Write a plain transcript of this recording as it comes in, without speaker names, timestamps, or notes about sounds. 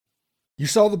You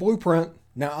saw the blueprint.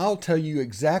 Now I'll tell you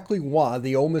exactly why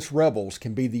the Ole Miss Rebels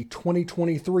can be the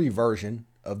 2023 version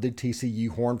of the TCU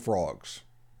Horned Frogs.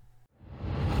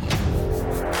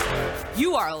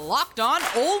 You are Locked On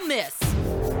Ole Miss,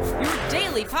 your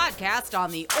daily podcast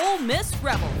on the Ole Miss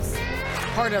Rebels,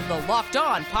 part of the Locked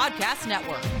On Podcast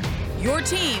Network, your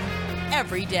team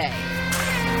every day.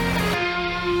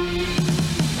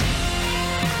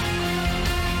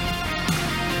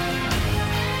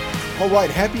 All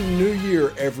right, Happy New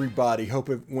Year, everybody. Hope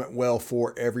it went well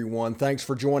for everyone. Thanks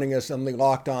for joining us on the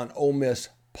Locked On Ole Miss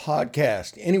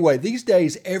podcast. Anyway, these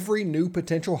days, every new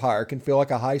potential hire can feel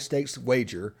like a high-stakes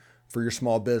wager for your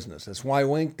small business. That's why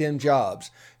LinkedIn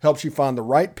Jobs helps you find the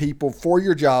right people for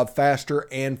your job faster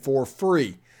and for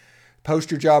free.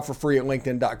 Post your job for free at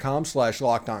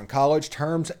linkedin.com/LockedOnCollege.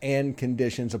 Terms and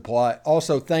conditions apply.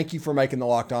 Also, thank you for making the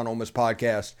Locked On Ole Miss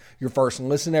podcast your first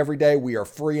listen every day. We are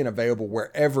free and available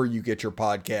wherever you get your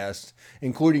podcasts,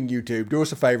 including YouTube. Do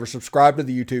us a favor, subscribe to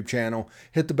the YouTube channel,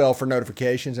 hit the bell for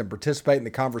notifications, and participate in the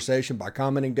conversation by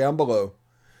commenting down below.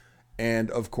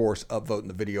 And, of course, upvoting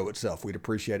the video itself. We'd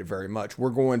appreciate it very much. We're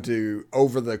going to,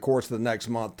 over the course of the next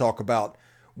month, talk about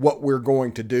what we're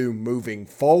going to do moving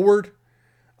forward.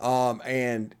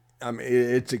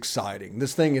 It's exciting.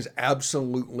 This thing is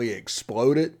absolutely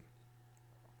exploded,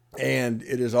 and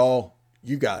it is all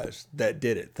you guys that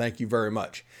did it. Thank you very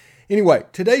much. Anyway,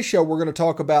 today's show, we're going to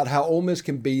talk about how Ole Miss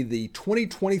can be the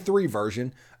 2023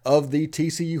 version of the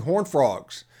TCU Horned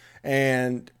Frogs.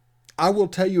 And I will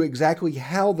tell you exactly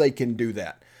how they can do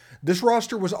that. This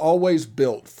roster was always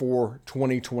built for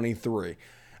 2023.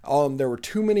 There were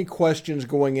too many questions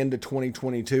going into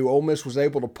 2022. Ole Miss was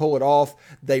able to pull it off.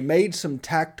 They made some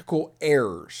tactical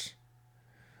errors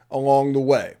along the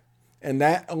way, and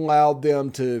that allowed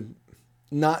them to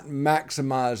not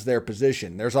maximize their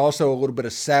position. There's also a little bit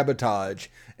of sabotage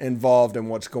involved in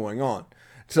what's going on.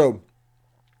 So,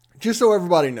 just so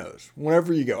everybody knows,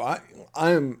 whenever you go, I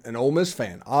am an Ole Miss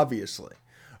fan, obviously.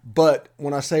 But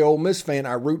when I say Ole Miss fan,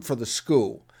 I root for the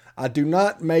school. I do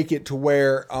not make it to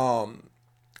where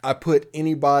I put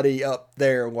anybody up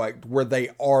there like where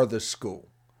they are the school.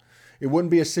 It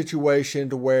wouldn't be a situation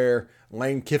to where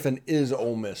Lane Kiffin is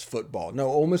Ole Miss football. No,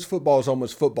 Ole Miss football is Ole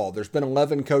Miss football. There's been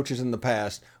 11 coaches in the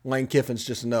past. Lane Kiffin's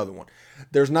just another one.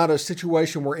 There's not a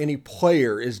situation where any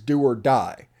player is do or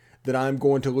die that I'm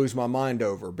going to lose my mind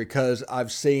over, because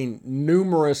I've seen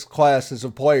numerous classes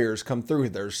of players come through.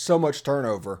 There's so much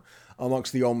turnover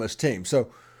amongst the Ole Miss team.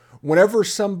 So whenever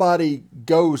somebody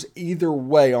goes either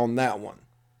way on that one,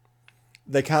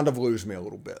 they kind of lose me a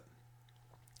little bit.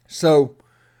 So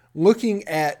looking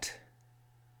at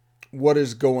what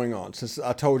is going on, since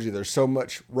I told you there's so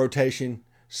much rotation,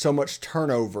 so much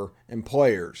turnover in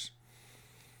players,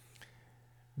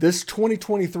 this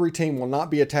 2023 team will not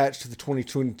be attached to the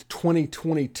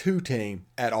 2022 team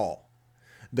at all.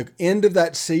 The end of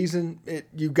that season,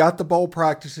 you got the bowl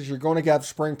practices, you're going to have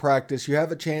spring practice, you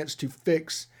have a chance to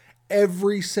fix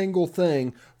every single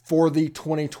thing for the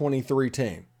 2023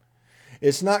 team.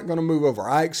 It's not going to move over.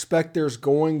 I expect there's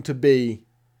going to be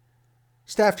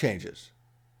staff changes.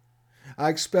 I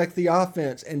expect the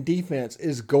offense and defense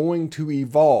is going to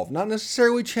evolve. Not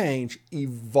necessarily change,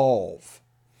 evolve.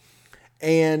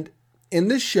 And in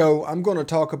this show, I'm going to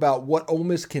talk about what Ole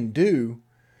Miss can do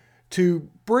to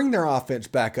bring their offense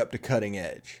back up to cutting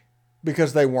edge,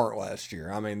 because they weren't last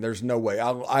year. I mean, there's no way.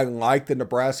 I like the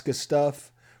Nebraska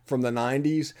stuff from the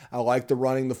 90s. I like the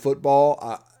running the football.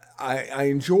 I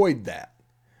enjoyed that.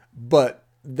 But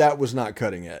that was not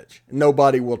cutting edge.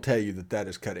 Nobody will tell you that that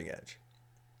is cutting edge.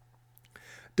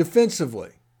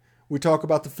 Defensively, we talk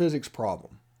about the physics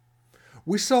problem.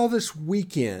 We saw this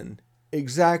weekend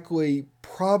exactly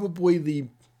probably the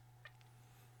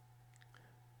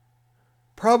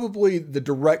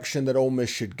direction that Ole Miss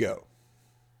should go,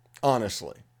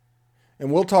 honestly.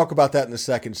 And we'll talk about that in the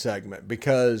second segment,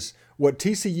 because what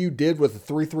TCU did with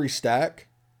the 3-3 stack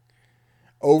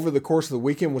over the course of the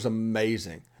weekend was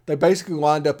amazing. They basically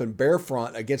lined up in bare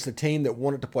front against a team that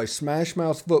wanted to play smash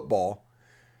mouth football,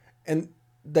 and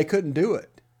they couldn't do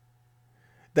it.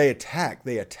 They attacked.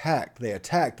 They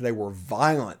were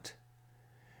violent.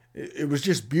 It was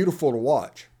just beautiful to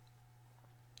watch.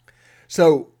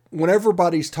 So when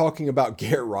everybody's talking about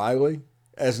Garrett Riley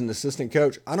as an assistant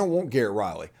coach, I don't want Garrett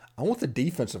Riley. I want the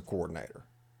defensive coordinator.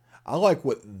 I like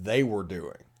what they were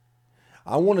doing.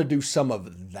 I want to do some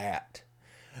of that.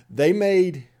 They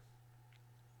made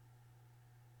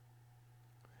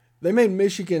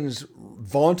Michigan's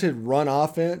vaunted run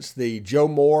offense, the Joe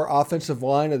Moore offensive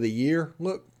line of the year,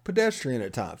 look pedestrian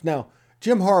at times. Now,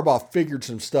 Jim Harbaugh figured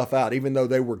some stuff out, even though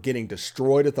they were getting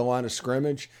destroyed at the line of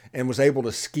scrimmage, and was able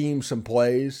to scheme some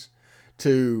plays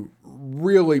to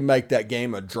really make that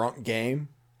game a drunk game.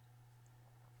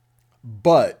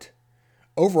 But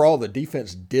overall, the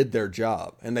defense did their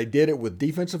job, and they did it with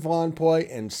defensive line play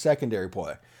and secondary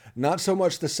play. Not so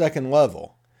much the second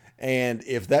level. And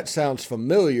if that sounds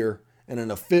familiar and in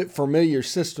a familiar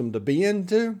system to be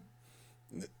into,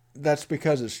 that's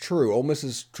because it's true. Ole Miss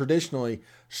has traditionally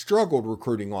struggled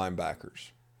recruiting linebackers.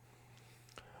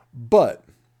 But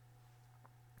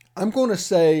I'm going to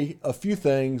say a few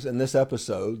things in this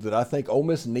episode that I think Ole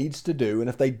Miss needs to do. And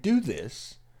if they do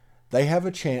this, they have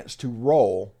a chance to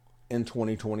roll in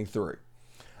 2023.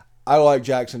 I like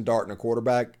Jackson Dart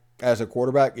as a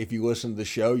quarterback. If you listen to the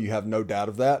show, you have no doubt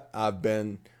of that. I've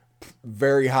been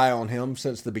very high on him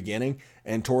since the beginning,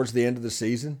 and towards the end of the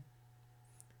season,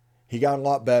 he got a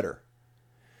lot better.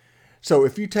 So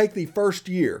if you take the first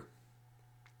year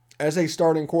as a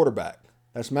starting quarterback,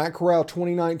 that's Matt Corral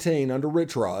 2019 under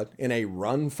Rich Rod in a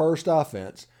run-first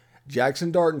offense,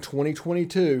 Jackson Dart in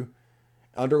 2022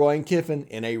 under Lane Kiffin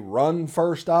in a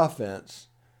run-first offense,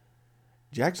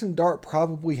 Jackson Dart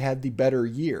probably had the better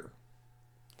year.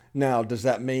 Now, does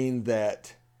that mean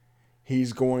that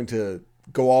he's going to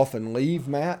go off and leave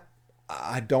Matt?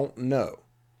 I don't know.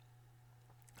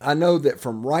 I know that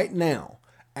from right now,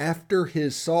 after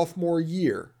his sophomore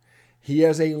year, he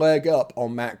has a leg up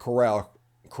on Matt Corral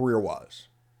career-wise.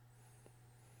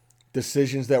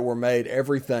 Decisions that were made,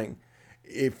 everything.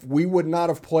 If we would not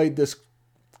have played this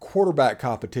quarterback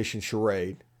competition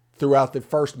charade throughout the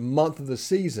first month of the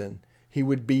season, he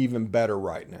would be even better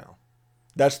right now.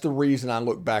 That's the reason I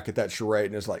look back at that charade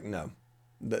and it's like, no,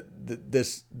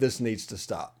 this needs to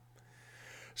stop.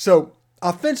 So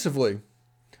offensively,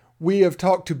 we have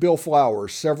talked to Bill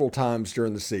Flowers several times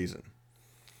during the season,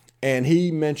 and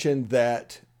he mentioned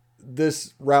that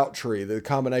this route tree, the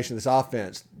combination of this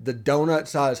offense, the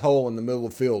donut-sized hole in the middle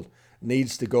of the field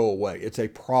needs to go away. It's a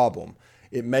problem.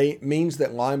 It means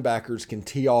that linebackers can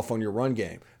tee off on your run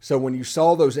game. So when you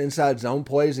saw those inside zone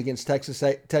plays against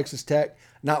Texas Tech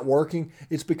not working,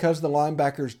 it's because the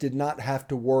linebackers did not have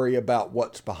to worry about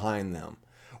what's behind them,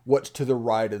 what's to the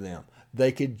right of them.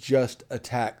 They could just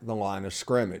attack the line of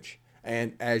scrimmage.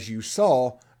 And as you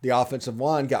saw, the offensive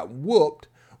line got whooped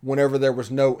whenever there was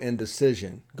no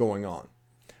indecision going on.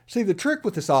 See, the trick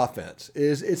with this offense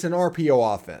is it's an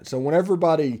RPO offense. So when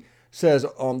everybody says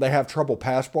they have trouble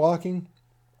pass blocking,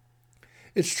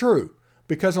 it's true,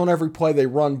 because on every play they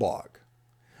run block.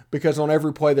 Because on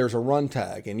every play there's a run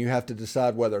tag, and you have to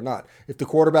decide whether or not. If the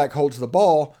quarterback holds the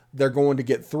ball, they're going to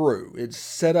get through. It's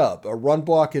set up. A run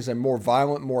block is a more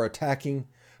violent, more attacking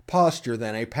posture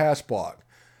than a pass block.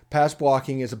 Pass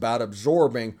blocking is about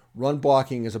absorbing. Run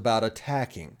blocking is about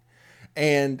attacking.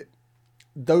 And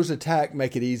those attacks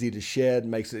make it easy to shed,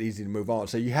 makes it easy to move on.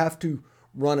 So you have to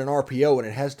run an RPO, and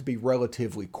it has to be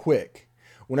relatively quick.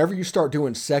 Whenever you start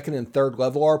doing second and third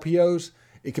level RPOs,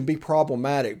 it can be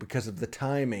problematic because of the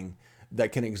timing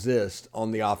that can exist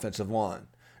on the offensive line.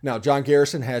 Now, John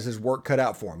Garrison has his work cut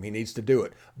out for him. He needs to do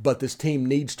it. But this team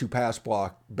needs to pass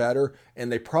block better, and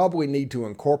they probably need to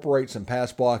incorporate some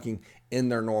pass blocking in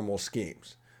their normal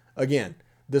schemes. Again,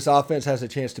 this offense has a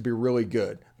chance to be really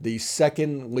good. The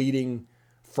second leading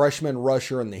freshman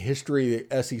rusher in the history of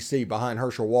the SEC behind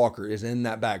Herschel Walker is in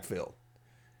that backfield.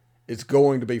 It's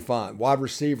going to be fun. Wide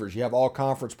receivers, you have all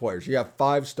conference players. You have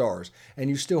 5 stars, and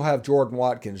you still have Jordan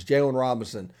Watkins, Jalen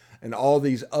Robinson, and all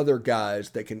these other guys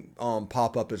that can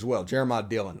pop up as well. Jeremiah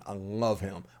Dillon, I love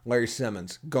him. Larry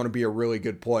Simmons, going to be a really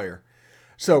good player.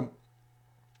 So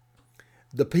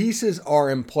the pieces are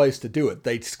in place to do it.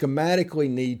 They schematically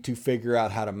need to figure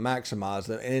out how to maximize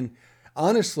them. And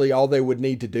honestly, all they would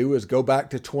need to do is go back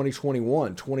to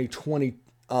 2020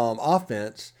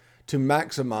 offense to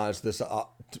maximize this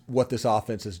what this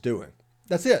offense is doing.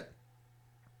 That's it.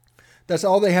 That's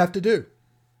all they have to do.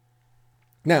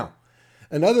 Now,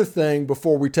 another thing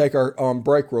before we take our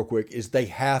break real quick is they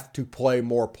have to play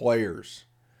more players.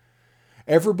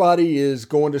 Everybody is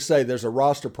going to say there's a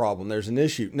roster problem, there's an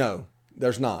issue. No,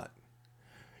 there's not.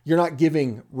 You're not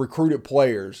giving recruited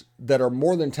players that are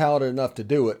more than talented enough to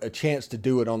do it a chance to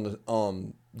do it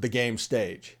on the game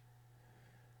stage.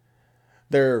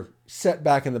 They're set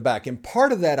back in the back. And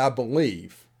part of that, I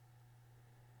believe,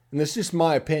 and this is just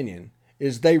my opinion,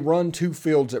 is they run 2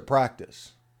 fields at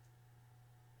practice.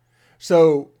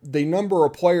 So the number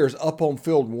of players up on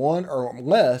field 1 are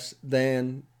less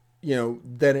than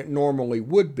it normally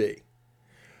would be.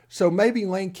 So maybe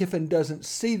Lane Kiffin doesn't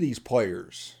see these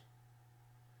players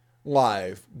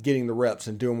live getting the reps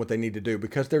and doing what they need to do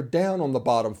because they're down on the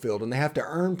bottom field and they have to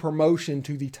earn promotion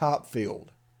to the top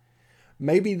field.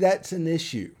 Maybe that's an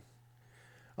issue.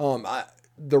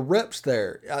 The reps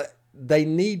there, they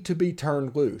need to be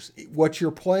turned loose. What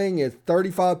you're playing is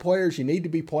 35 players. You need to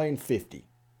be playing 50,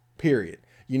 period.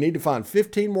 You need to find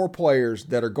 15 more players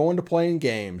that are going to play in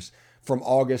games from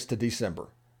August to December.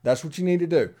 That's what you need to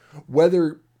do.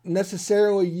 Whether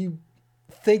necessarily you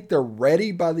think they're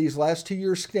ready by these last 2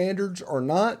 years standards or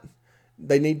not,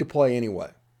 they need to play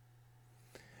anyway.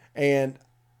 And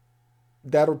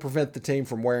that'll prevent the team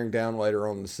from wearing down later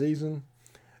on in the season.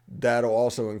 That'll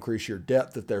also increase your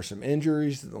depth if there's some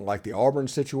injuries, like the Auburn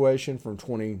situation from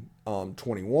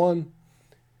 2021.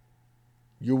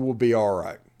 You will be all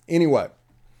right. Anyway,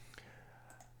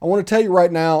 I want to tell you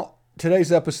right now,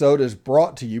 today's episode is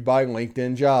brought to you by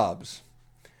LinkedIn Jobs.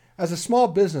 As a small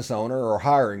business owner or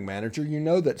hiring manager, you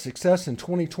know that success in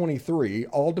 2023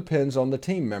 all depends on the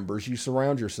team members you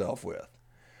surround yourself with.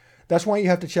 That's why you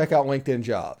have to check out LinkedIn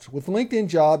Jobs. With LinkedIn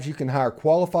Jobs, you can hire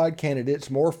qualified candidates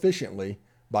more efficiently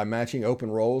by matching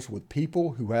open roles with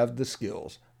people who have the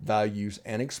skills, values,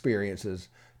 and experiences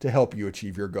to help you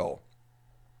achieve your goal.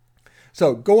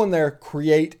 So go in there,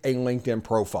 create a LinkedIn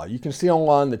profile. You can see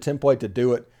online the template to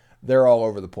do it. They're all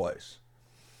over the place.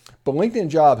 But LinkedIn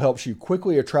Job helps you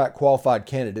quickly attract qualified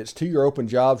candidates to your open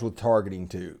jobs with targeting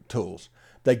tools.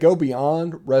 They go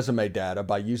beyond resume data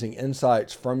by using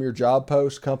insights from your job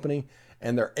post company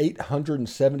and their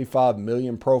 875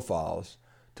 million profiles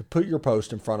to put your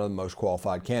post in front of the most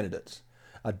qualified candidates.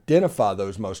 Identify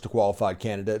those most qualified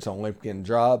candidates on LinkedIn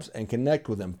Jobs and connect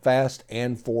with them fast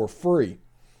and for free.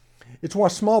 It's why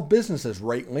small businesses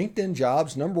rate LinkedIn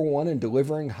Jobs #1 in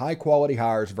delivering high-quality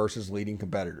hires versus leading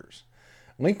competitors.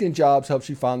 LinkedIn Jobs helps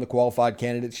you find the qualified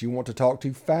candidates you want to talk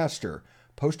to faster.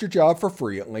 Post your job for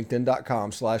free at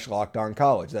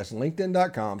linkedin.com/lockedoncollege. That's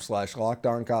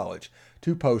linkedin.com/lockedoncollege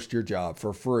to post your job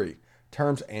for free.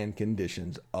 Terms and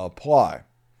conditions apply.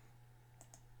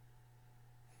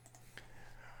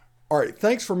 All right,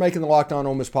 thanks for making the Locked On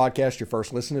Ole Miss podcast your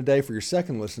first listen today. For your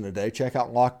second listen today, check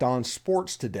out Locked On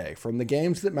Sports Today. From the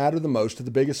games that matter the most to the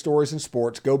biggest stories in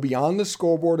sports, go beyond the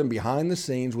scoreboard and behind the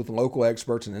scenes with local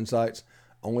experts and insights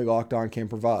only Locked On can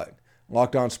provide.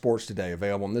 Locked On Sports Today,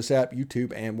 available on this app,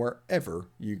 YouTube, and wherever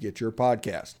you get your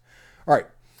podcast. All right,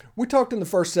 we talked in the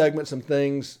first segment some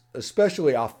things,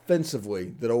 especially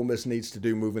offensively, that Ole Miss needs to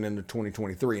do moving into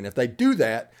 2023. And if they do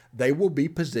that, they will be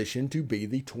positioned to be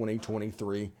the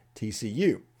 2023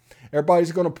 TCU.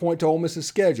 Everybody's going to point to Ole Miss's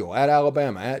schedule at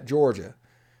Alabama, at Georgia,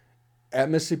 at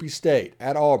Mississippi State,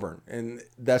 at Auburn, and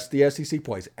that's the SEC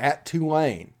plays, at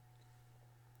Tulane.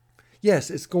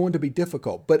 Yes, it's going to be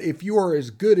difficult, but if you are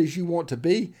as good as you want to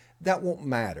be, that won't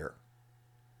matter.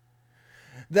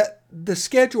 That the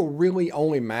schedule really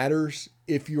only matters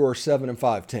if you're a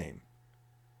 7-5 team.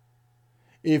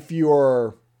 If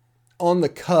you're on the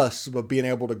cusp of being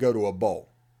able to go to a bowl.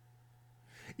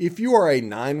 If you are a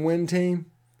 9-win team,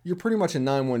 you're pretty much a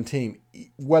 9-win team,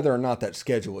 whether or not that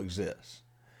schedule exists.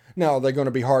 Now, are they going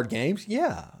to be hard games?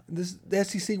 Yeah. The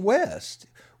SEC West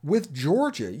with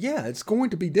Georgia, yeah, it's going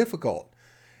to be difficult.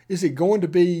 Is it going to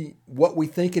be what we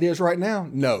think it is right now?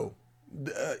 No.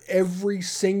 Every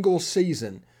single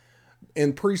season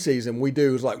in preseason we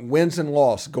do is like wins and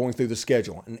loss going through the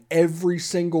schedule. And every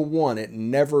single one, it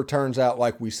never turns out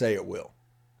like we say it will.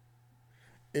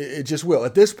 It just will.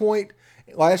 At this point,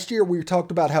 last year we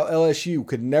talked about how LSU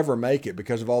could never make it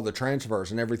because of all the transfers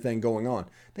and everything going on.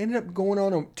 They ended up going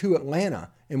on to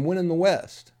Atlanta and winning the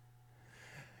West.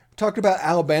 We talked about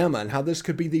Alabama and how this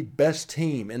could be the best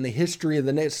team in the history of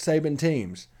the Nick Saban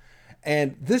teams.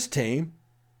 And this team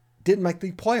didn't make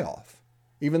the playoff,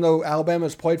 even though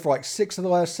Alabama's played for like 6 of the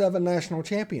last 7 national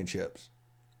championships.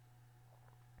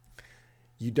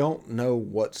 You don't know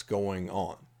what's going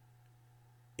on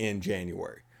in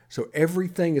January. So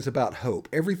everything is about hope.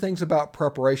 Everything's about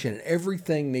preparation, and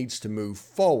everything needs to move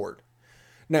forward.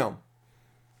 Now,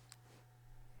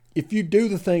 if you do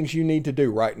the things you need to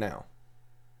do right now,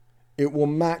 it will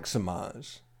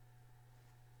maximize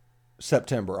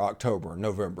September, October,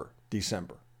 November,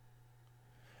 December.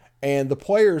 And the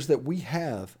players that we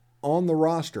have on the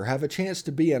roster have a chance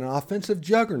to be an offensive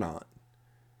juggernaut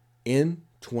in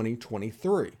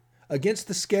 2023 against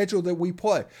the schedule that we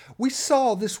play. We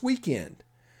saw this weekend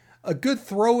a good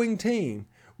throwing team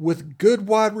with good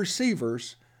wide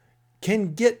receivers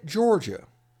can get Georgia.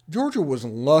 Georgia was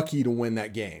lucky to win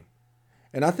that game.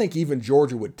 And I think even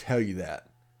Georgia would tell you that.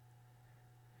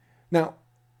 Now,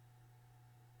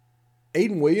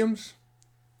 Aiden Williams,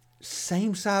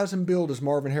 same size and build as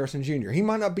Marvin Harrison Jr. He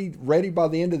might not be ready by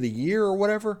the end of the year or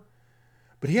whatever,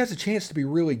 but he has a chance to be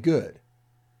really good.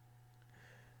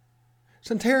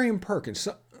 Suntarine Perkins,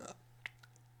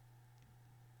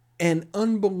 an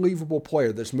unbelievable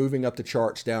player that's moving up the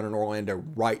charts down in Orlando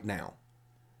right now.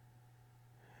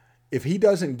 if he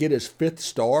doesn't get his 5th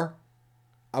star,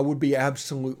 I would be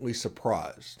absolutely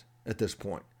surprised at this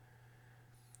point.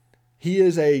 He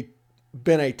is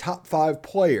been a top 5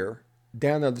 player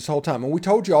down there this whole time. And we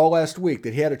told you all last week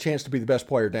that he had a chance to be the best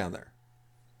player down there.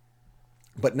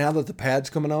 But now that the pad's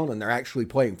coming on and they're actually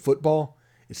playing football,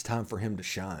 it's time for him to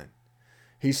shine.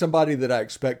 He's somebody that I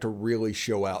expect to really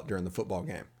show out during the football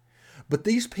game. But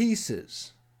these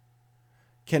pieces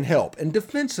can help. And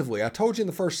defensively, I told you in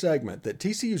the first segment that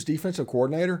TCU's defensive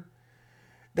coordinator,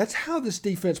 that's how this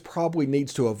defense probably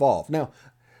needs to evolve. Now,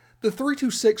 the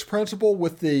 3-2-6 principle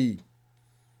with the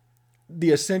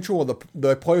essential of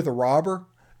the play with the robber,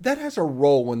 that has a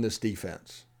role in this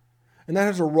defense. And that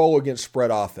has a role against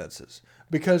spread offenses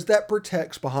because that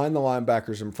protects behind the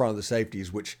linebackers in front of the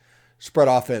safeties, which spread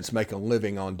offense make a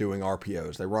living on doing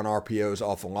RPOs. They run RPOs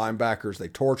off of linebackers. They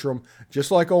torture them. Just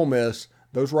like Ole Miss,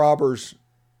 those robbers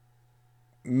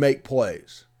make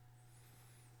plays.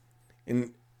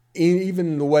 And even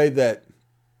in the way that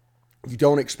you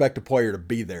don't expect a player to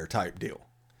be there type deal.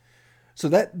 So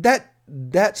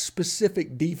that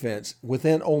specific defense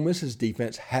within Ole Miss's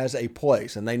defense has a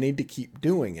place, and they need to keep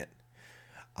doing it.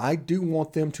 I do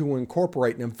want them to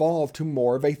incorporate and evolve to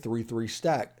more of a 3-3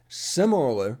 stack,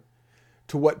 similar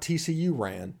to what TCU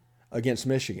ran against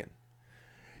Michigan.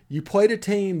 You played a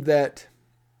team that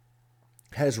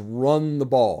has run the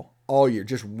ball all year,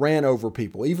 just ran over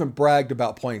people, even bragged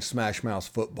about playing smash mouth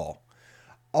football.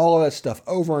 All of that stuff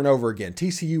over and over again.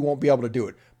 TCU won't be able to do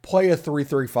it. Play a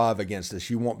 3-3-5 against us.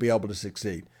 You won't be able to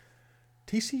succeed.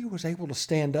 TCU was able to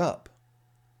stand up.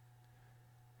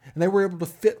 And they were able to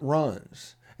fit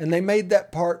runs. And they made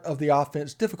that part of the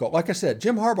offense difficult. Like I said,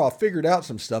 Jim Harbaugh figured out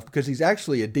some stuff because he's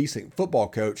actually a decent football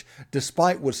coach,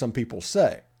 despite what some people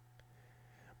say.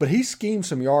 But he schemed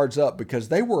some yards up because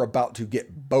they were about to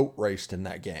get boat raced in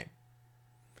that game.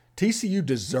 TCU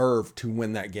deserved to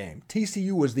win that game.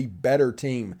 TCU was the better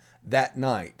team that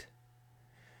night.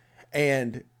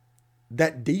 And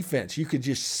that defense, you could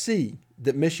just see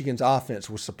that Michigan's offense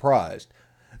was surprised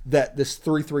that this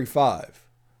 3-3-5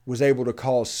 was able to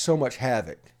cause so much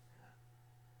havoc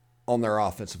on their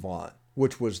offensive line,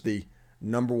 which was the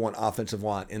number 1 offensive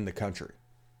line in the country.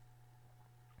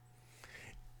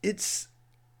 It's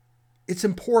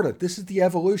important. This is the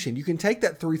evolution. You can take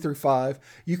that 3-3-5,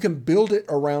 you can build it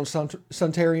around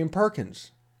Suntarine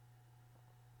Perkins.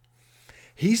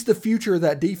 He's the future of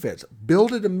that defense.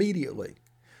 Build it immediately.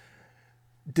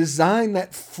 Design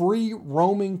that free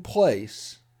roaming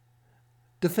place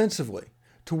defensively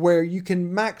to where you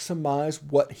can maximize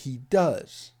what he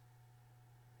does.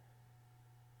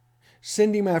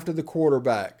 Send him after the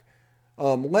quarterback.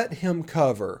 Let him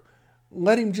cover.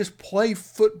 Let him just play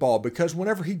football because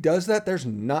whenever he does that, there's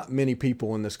not many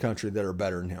people in this country that are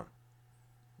better than him.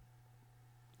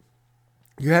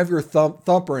 You have your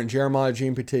thumper in Jeremiah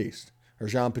Jean-Baptiste.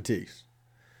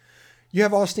 You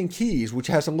have Austin Keys, which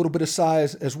has a little bit of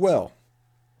size as well.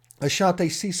 Ashanti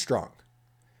Seastrong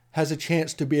has a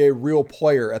chance to be a real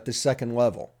player at the second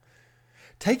level.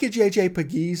 Take a J.J.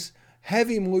 Pegues, have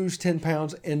him lose 10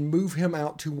 pounds, and move him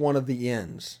out to one of the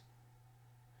ends.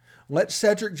 Let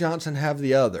Cedric Johnson have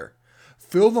the other.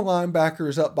 Fill the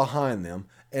linebackers up behind them,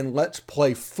 and let's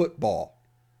play football.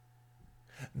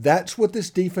 That's what this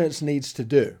defense needs to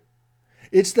do.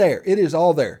 It's there. It is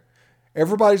all there.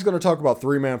 Everybody's going to talk about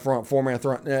 3-man front, 4-man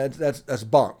front. That's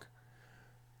bunk.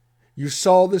 You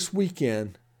saw this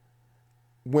weekend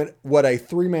what a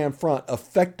 3-man front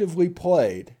effectively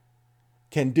played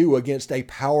can do against a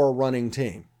power running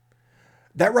team.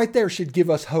 That right there should give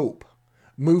us hope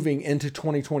moving into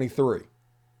 2023.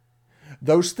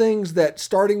 Those things that,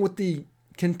 starting with the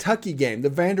Kentucky game, the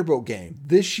Vanderbilt game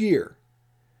this year,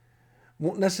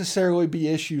 won't necessarily be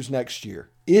issues next year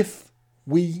if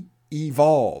we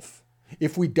evolve.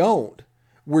 If we don't,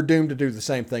 we're doomed to do the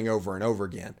same thing over and over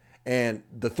again. And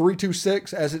the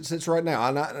 3-2-6 as it sits right now,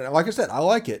 like I said, I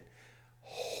like it.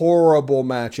 Horrible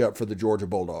matchup for the Georgia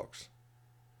Bulldogs.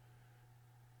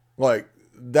 Like,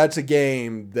 that's a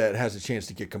game that has a chance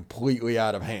to get completely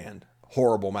out of hand.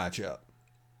 Horrible matchup.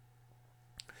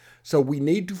 So we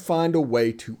need to find a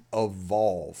way to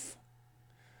evolve.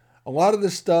 A lot of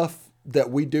this stuff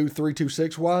that we do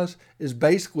 3-2-6 wise is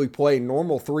basically play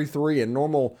normal 3-3 and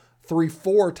normal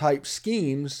 3-4 type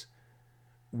schemes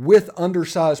with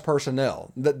undersized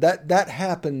personnel. That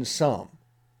happens some.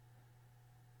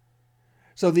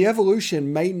 So the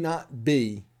evolution may not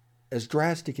be as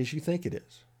drastic as you think it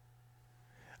is.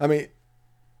 I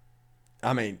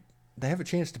mean, they have a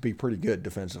chance to be pretty good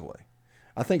defensively.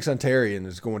 I think Suntarine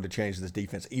is going to change this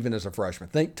defense even as a freshman.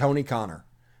 Think Tony Connor,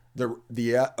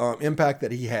 the impact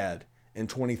that he had in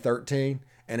 2013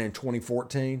 and in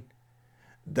 2014.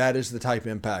 that is the type of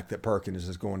impact that Perkins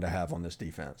is going to have on this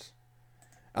defense.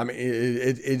 I mean,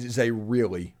 it is a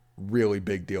really, really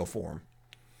big deal for him.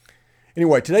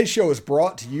 Anyway, today's show is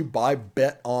brought to you by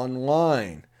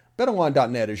BetOnline.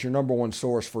 BetOnline.net is your number one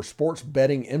source for sports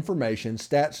betting information,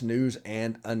 stats, news,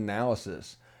 and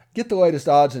analysis. Get the latest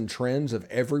odds and trends of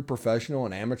every professional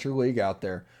and amateur league out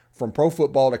there. From pro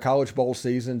football to college bowl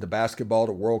season to basketball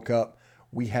to World Cup,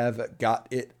 we have got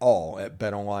it all at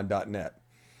BetOnline.net.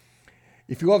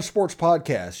 If you love sports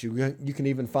podcasts, you can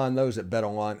even find those at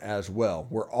BetOnline as well.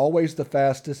 We're always the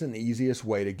fastest and easiest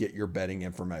way to get your betting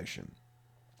information.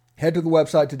 Head to the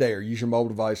website today or use your mobile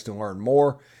device to learn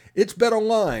more. It's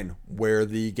BetOnline, where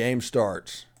the game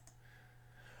starts.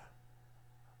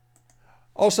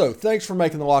 Also, thanks for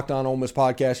making the Locked On Ole Miss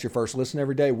podcast your first listen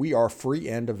every day. We are free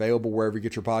and available wherever you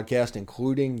get your podcast,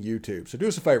 including YouTube. So do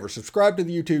us a favor, subscribe to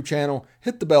the YouTube channel,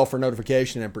 hit the bell for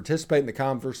notification, and participate in the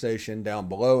conversation down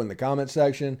below in the comment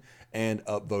section and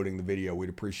upvoting the video. We'd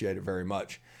appreciate it very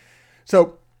much.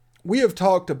 So we have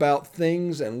talked about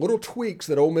things and little tweaks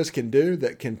that Ole Miss can do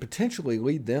that can potentially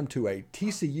lead them to a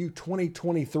TCU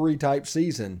 2023 type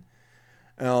season.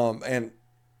 And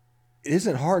it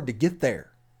isn't hard to get there.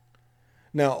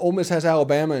 Now, Ole Miss has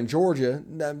Alabama and Georgia.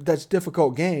 That's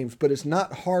difficult games, but it's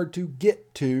not hard to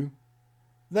get to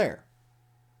there.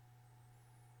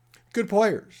 Good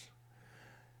players.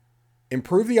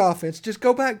 Improve the offense. Just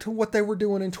go back to what they were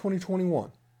doing in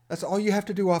 2021. That's all you have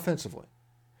to do offensively.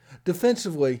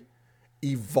 Defensively,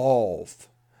 evolve.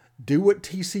 Do what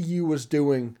TCU was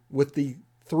doing with the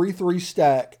 3-3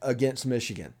 stack against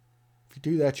Michigan. If you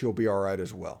do that, you'll be all right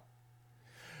as well.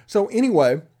 So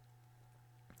anyway,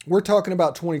 we're talking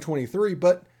about 2023,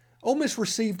 but Ole Miss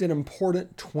received an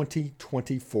important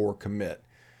 2024 commit.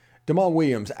 Damon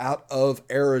Williams out of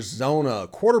Arizona,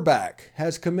 quarterback,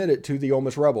 has committed to the Ole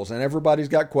Miss Rebels, and everybody's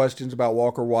got questions about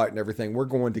Walker White and everything. We're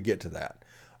going to get to that.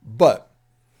 But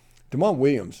Damon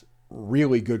Williams,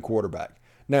 really good quarterback.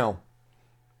 Now,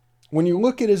 when you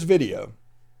look at his video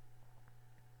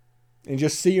and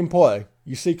just see him play,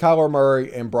 you see Kyler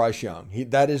Murray and Bryce Young.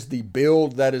 That is the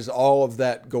build, that is all of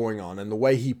that going on, and the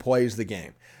way he plays the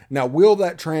game. Now, will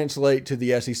that translate to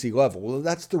the SEC level? Well,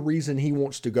 that's the reason he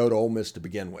wants to go to Ole Miss to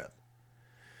begin with.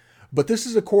 But this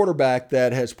is a quarterback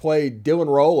that has played Dylan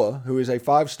Rolla, who is a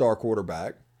 5-star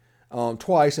quarterback,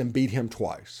 twice and beat him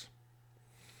twice.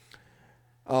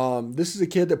 This is a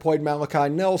kid that played Malachi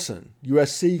Nelson,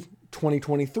 USC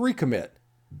 2023 commit,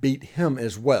 beat him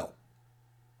as well.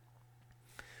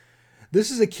 This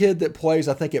is a kid that plays,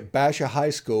 I think, at Basha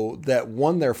High School that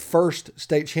won their first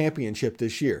state championship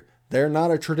this year. They're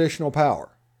not a traditional power.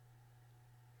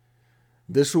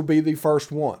 This will be the first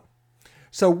one.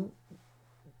 So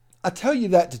I tell you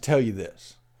that to tell you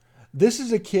this. This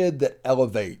is a kid that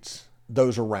elevates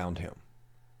those around him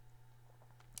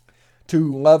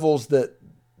to levels that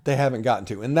they haven't gotten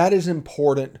to. And that is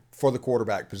important for the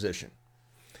quarterback position.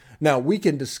 Now, we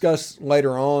can discuss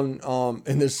later on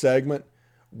in this segment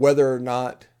whether or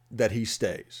not that he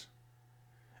stays.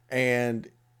 And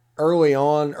early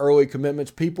on, early commitments,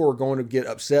 people are going to get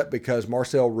upset because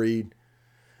Marcel Reed,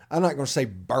 I'm not going to say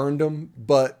burned him,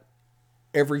 but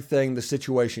everything, the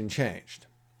situation changed.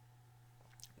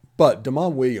 But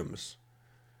Damon Williams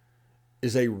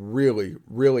is a really,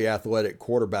 really athletic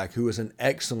quarterback who is an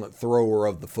excellent thrower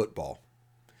of the football.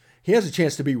 He has a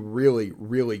chance to be really,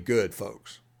 really good,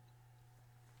 folks.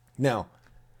 Now,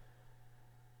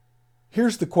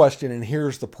 here's the question and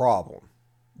here's the problem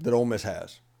that Ole Miss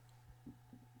has.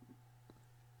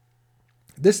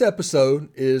 This episode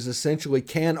is essentially,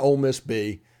 can Ole Miss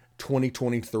be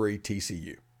 2023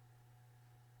 TCU?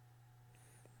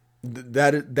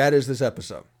 That is this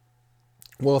episode.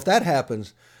 Well, if that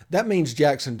happens, that means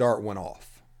Jackson Dart went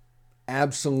off.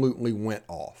 Absolutely went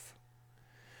off.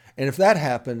 And if that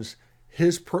happens,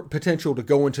 his potential to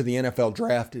go into the NFL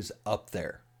draft is up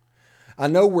there. I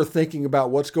know we're thinking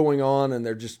about what's going on and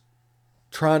they're just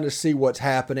trying to see what's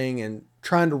happening and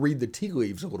trying to read the tea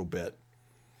leaves a little bit.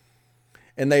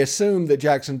 And they assume that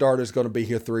Jackson Dart is going to be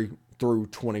here through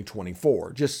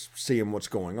 2024, just seeing what's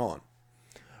going on.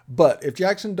 But if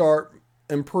Jackson Dart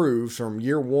improves from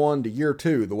year 1 to year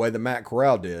 2, the way that Matt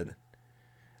Corral did,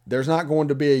 there's not going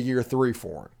to be a year 3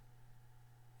 for him.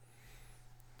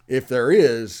 If there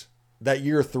is, that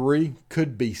year 3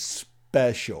 could be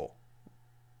special.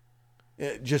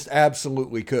 It just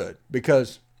absolutely could,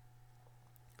 because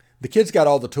the kid's got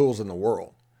all the tools in the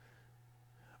world.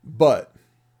 But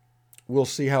we'll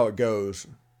see how it goes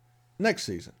next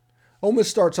season. Ole Miss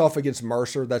starts off against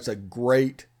Mercer. That's a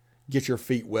great get your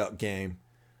feet wet game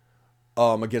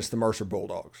against the Mercer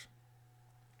Bulldogs.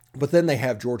 But then they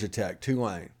have Georgia Tech,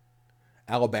 Tulane,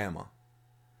 Alabama,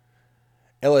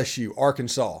 LSU,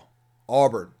 Arkansas,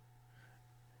 Auburn.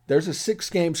 There's a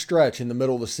 6-game stretch in the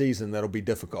middle of the season that'll be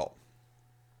difficult.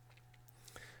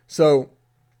 So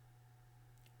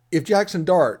if Jackson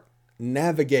Dart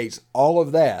navigates all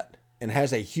of that and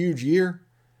has a huge year,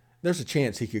 there's a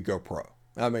chance he could go pro.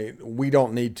 I mean, we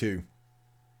don't need to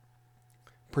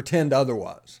pretend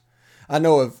otherwise. I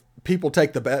know if people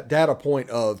take the data point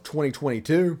of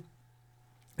 2022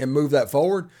 and move that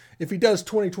forward, if he does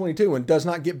 2022 and does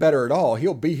not get better at all,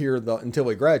 he'll be here until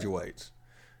he graduates.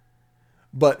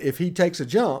 But if he takes a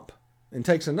jump and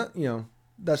takes a,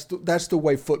 that's the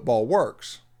way football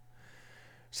works.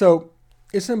 So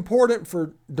it's important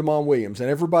for Demond Williams, and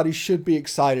everybody should be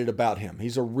excited about him.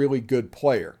 He's a really good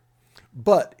player.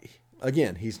 But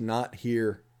again, he's not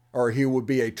here, or he would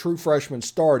be a true freshman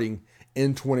starting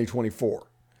in 2024.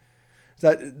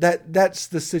 That's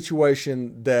the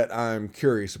situation that I'm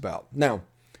curious about. Now,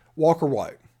 Walker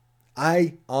White.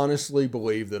 I honestly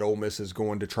believe that Ole Miss is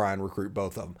going to try and recruit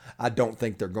both of them. I don't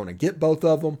think they're going to get both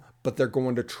of them, but they're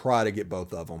going to try to get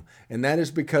both of them. And that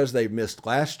is because they missed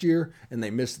last year and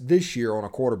they missed this year on a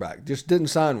quarterback. Just didn't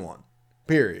sign one,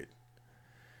 period.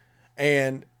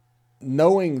 And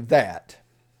knowing that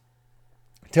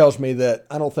tells me that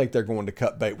I don't think they're going to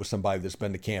cut bait with somebody that's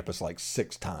been to campus like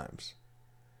 6 times.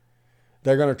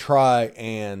 They're going to try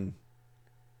and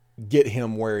get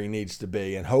him where he needs to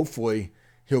be, and hopefully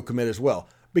he'll commit as well.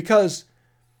 Because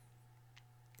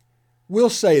we'll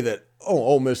say that,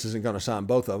 Ole Miss isn't going to sign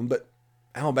both of them, but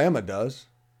Alabama does.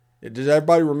 Does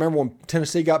everybody remember when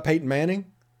Tennessee got Peyton Manning?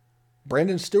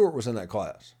 Brandon Stewart was in that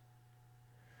class.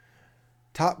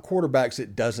 Top quarterbacks,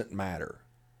 it doesn't matter.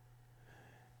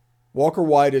 Walker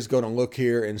White is going to look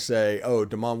here and say,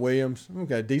 Demond Williams,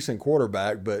 okay, decent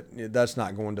quarterback, but that's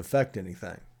not going to affect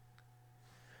anything.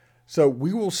 So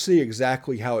we will see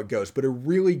exactly how it goes. But a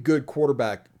really good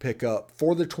quarterback pickup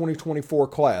for the 2024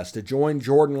 class to join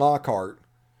Jordan Lockhart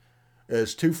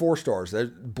as 2 4-stars.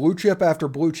 There's blue chip after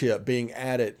blue chip being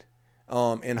added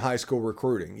in high school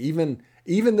recruiting.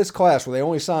 Even this class where they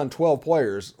only signed 12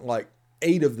 players, like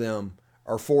 8 of them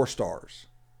are 4-stars.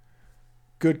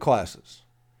 Good classes.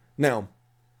 Now,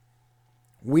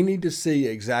 we need to see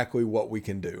exactly what we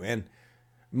can do. And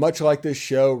much like this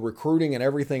show, recruiting and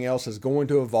everything else is going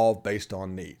to evolve based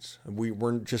on needs.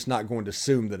 We're just not going to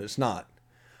assume that it's not.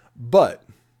 But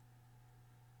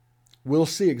we'll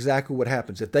see exactly what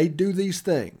happens. If they do these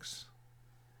things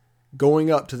going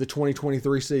up to the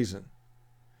 2023 season,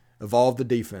 evolve the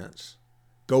defense,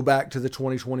 go back to the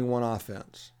 2021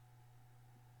 offense,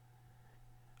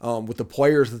 with the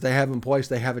players that they have in place,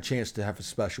 they have a chance to have a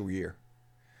special year.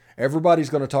 Everybody's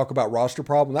going to talk about roster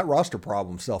problem. That roster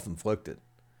problem is self-inflicted.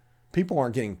 People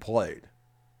aren't getting played.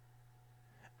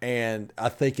 And I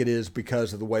think it is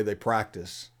because of the way they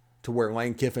practice, to where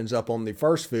Lane Kiffin's up on the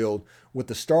first field with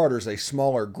the starters, a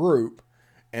smaller group,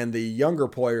 and the younger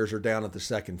players are down at the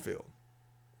second field.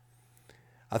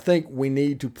 I think we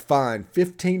need to find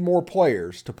 15 more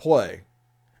players to play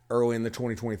early in the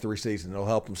 2023 season. It'll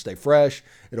help them stay fresh.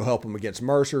 It'll help them against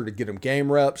Mercer to get them game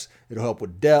reps. It'll help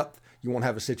with depth. You won't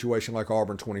have a situation like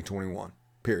Auburn 2021,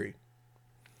 period.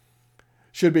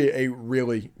 Should be a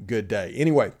really good day.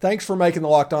 Anyway, thanks for making the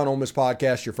Locked On Ole Miss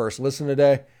podcast your first listen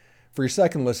today. For your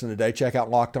second listen today, check out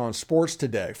Locked On Sports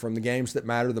Today. From the games that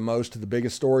matter the most to the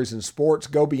biggest stories in sports,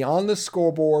 go beyond the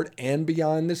scoreboard and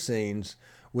behind the scenes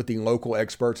with the local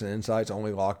experts and insights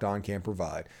only Locked On can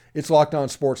provide. It's Locked On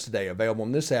Sports Today, available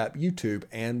on this app, YouTube,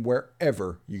 and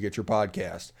wherever you get your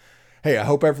podcast. Hey, I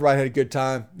hope everybody had a good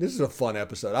time. This is a fun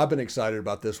episode. I've been excited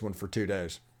about this one for 2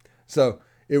 days. So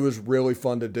it was really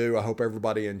fun to do. I hope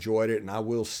everybody enjoyed it, and I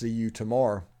will see you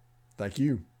tomorrow. Thank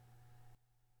you.